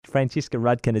Francesca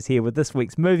Rudkin is here with this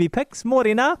week's movie picks.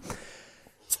 Morena.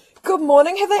 Good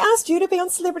morning. Have they asked you to be on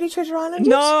Celebrity Treasure Island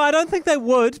yet? No, I don't think they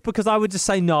would, because I would just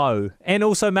say no. And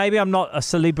also maybe I'm not a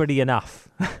celebrity enough.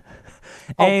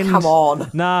 Oh, come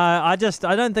on. No, I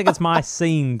don't think it's my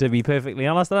scene, to be perfectly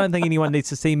honest. I don't think anyone needs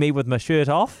to see me with my shirt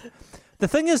off. The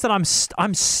thing is that I'm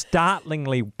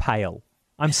startlingly pale.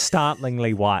 I'm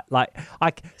startlingly white. Like,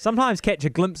 I sometimes catch a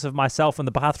glimpse of myself in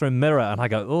the bathroom mirror and I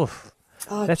go, oof,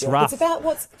 that's Jack, rough. It's about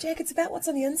what's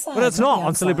on the inside. But it's not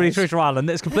on Celebrity Treasure Island.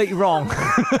 That's completely wrong.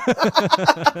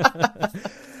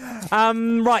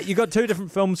 Right, you got two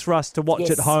different films for us to watch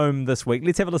at home this week.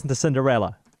 Let's have a listen to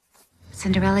Cinderella.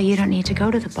 Cinderella, you don't need to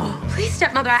go to the ball. Please,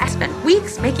 stepmother, I spent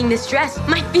weeks making this dress.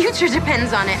 My future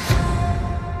depends on it.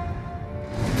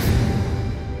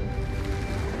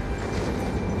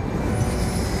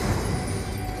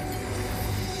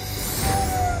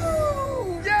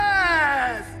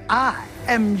 Yes! I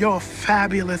am your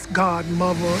fabulous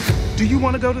godmother. Do you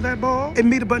want to go to that ball and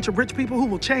meet a bunch of rich people who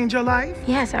will change your life?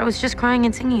 Yes, I was just crying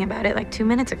and singing about it like 2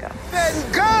 minutes ago.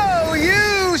 Then go,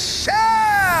 you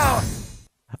shall!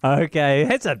 Okay,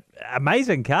 that's an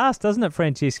amazing cast, doesn't it,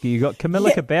 Francesca? You've got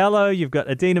Camila Cabello, you've got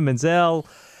Idina Menzel,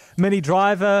 Minnie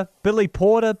Driver, Billy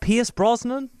Porter, Pierce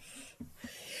Brosnan.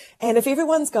 And if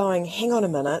everyone's going, hang on a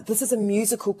minute, this is a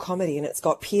musical comedy and it's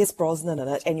got Pierce Brosnan in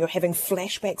it and you're having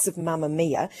flashbacks of Mamma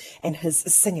Mia and his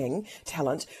singing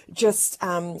talent, just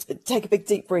take a big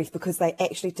deep breath, because they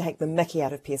actually take the mickey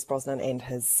out of Pierce Brosnan and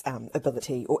his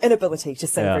ability or inability to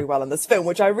sing very well in this film,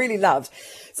 which I really loved.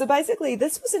 So basically,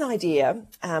 this was an idea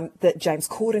that James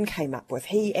Corden came up with.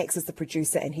 He acts as the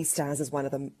producer and he stars as one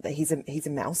of them. He's a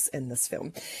mouse in this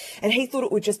film. And he thought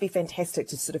it would just be fantastic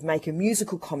to sort of make a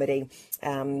musical comedy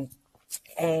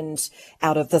and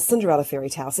out of the Cinderella fairy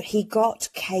tale. So he got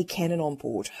Kay Cannon on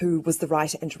board, who was the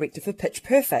writer and director for Pitch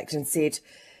Perfect, and said,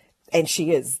 and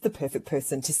she is the perfect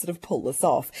person to sort of pull this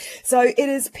off. So it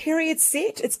is period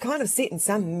set. It's kind of set in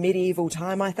some medieval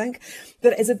time, I think,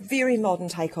 but it's a very modern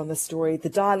take on the story. The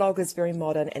dialogue is very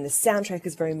modern and the soundtrack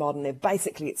is very modern.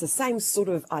 It's the same sort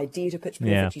of idea to Pitch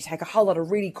Perfect. Yeah. You take a whole lot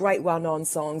of really great, well-known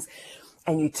songs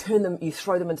and you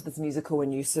throw them into this musical,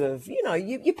 and you sort of,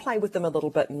 you play with them a little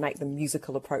bit and make them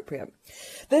musical appropriate.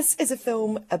 This is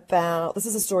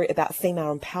a story about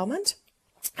female empowerment.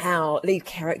 Our lead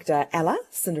character, Ella,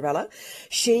 Cinderella,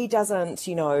 she doesn't,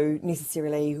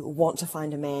 necessarily want to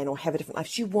find a man or have a different life.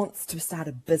 She wants to start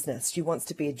a business. She wants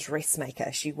to be a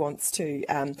dressmaker. She wants to,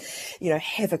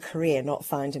 have a career, not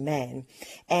find a man.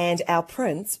 And our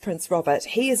Prince Robert,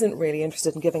 he isn't really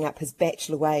interested in giving up his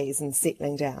bachelor ways and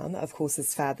settling down. Of course,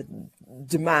 his father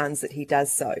demands that he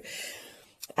does so.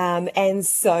 And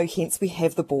so hence we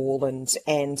have the ball,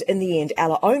 and in the end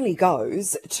Ella only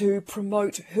goes to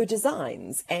promote her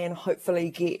designs and hopefully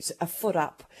get a foot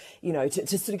up, to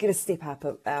sort of get a step up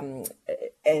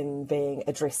in being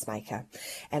a dressmaker.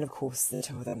 And of course the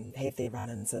two of them have their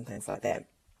run-ins and things like that.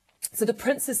 So the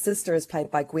prince's sister is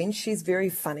played by Gwen. She's very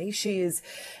funny. She is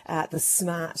the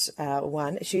smart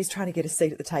one. She's trying to get a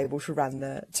seat at the table to run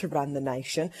the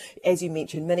nation. As you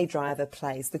mentioned, Minnie Driver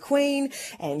plays the queen,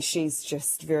 and she's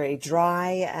just very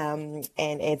dry and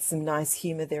adds some nice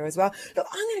humour there as well. Look,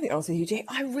 I'm going to be honest with you, Jack.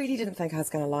 I really didn't think I was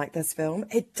going to like this film.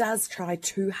 It does try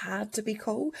too hard to be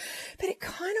cool, but it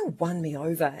kind of won me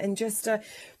over, and just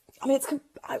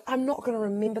I'm not going to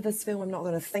remember this film. I'm not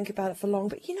going to think about it for long.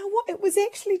 But you know what? It was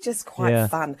actually just quite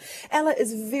fun. Ella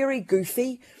is very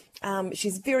goofy.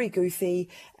 She's very goofy.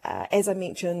 As I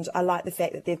mentioned, I like the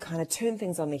fact that they've kind of turned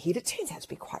things on their head. It turns out to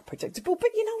be quite predictable,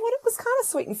 but you know what? It was kind of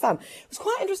sweet and fun. It was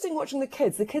quite interesting watching the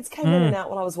kids. The kids came in and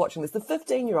out while I was watching this. The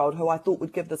 15-year-old, who I thought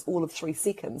would give this all of 3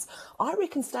 seconds, I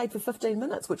reckon stayed for 15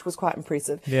 minutes, which was quite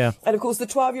impressive. Yeah. And of course, the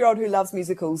 12-year-old who loves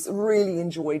musicals really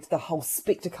enjoyed the whole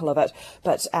spectacle of it.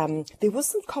 But there was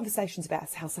some conversations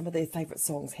about how some of their favourite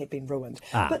songs had been ruined.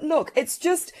 But look, it's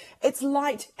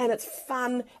light and it's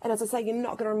fun. And as I say, you're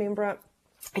not going to remember it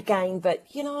again, but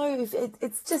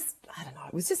it's just, I don't know,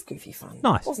 it was just goofy fun.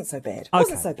 Nice. It wasn't so bad.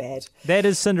 Okay. That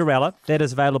is Cinderella. That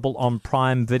is available on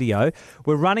Prime Video.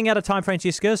 We're running out of time,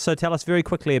 Francesca, so tell us very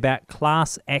quickly about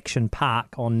Class Action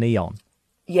Park on Neon.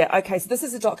 Yeah, okay, so this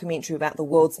is a documentary about the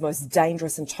world's most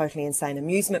dangerous and totally insane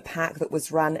amusement park that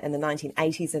was run in the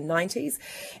 1980s and 90s.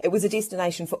 It was a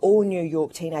destination for all New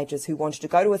York teenagers who wanted to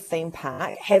go to a theme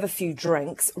park, have a few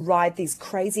drinks, ride these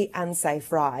crazy unsafe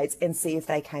rides and see if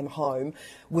they came home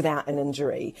without an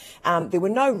injury. There were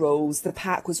no rules. The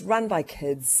park was run by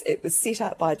kids. It was set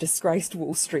up by a disgraced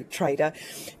Wall Street trader.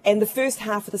 And the first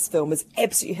half of this film is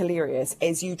absolutely hilarious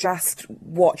as you just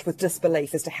watch with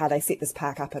disbelief as to how they set this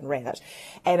park up and ran it.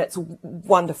 and it's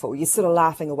wonderful. You're sort of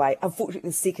laughing away. Unfortunately,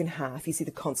 the second half, you see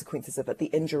the consequences of it, the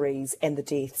injuries and the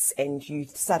deaths, and you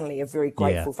suddenly are very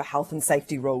grateful for health and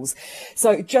safety rules.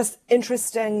 So just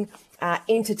interesting,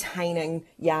 entertaining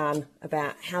yarn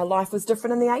about how life was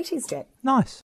different in the 80s, Jack. Nice.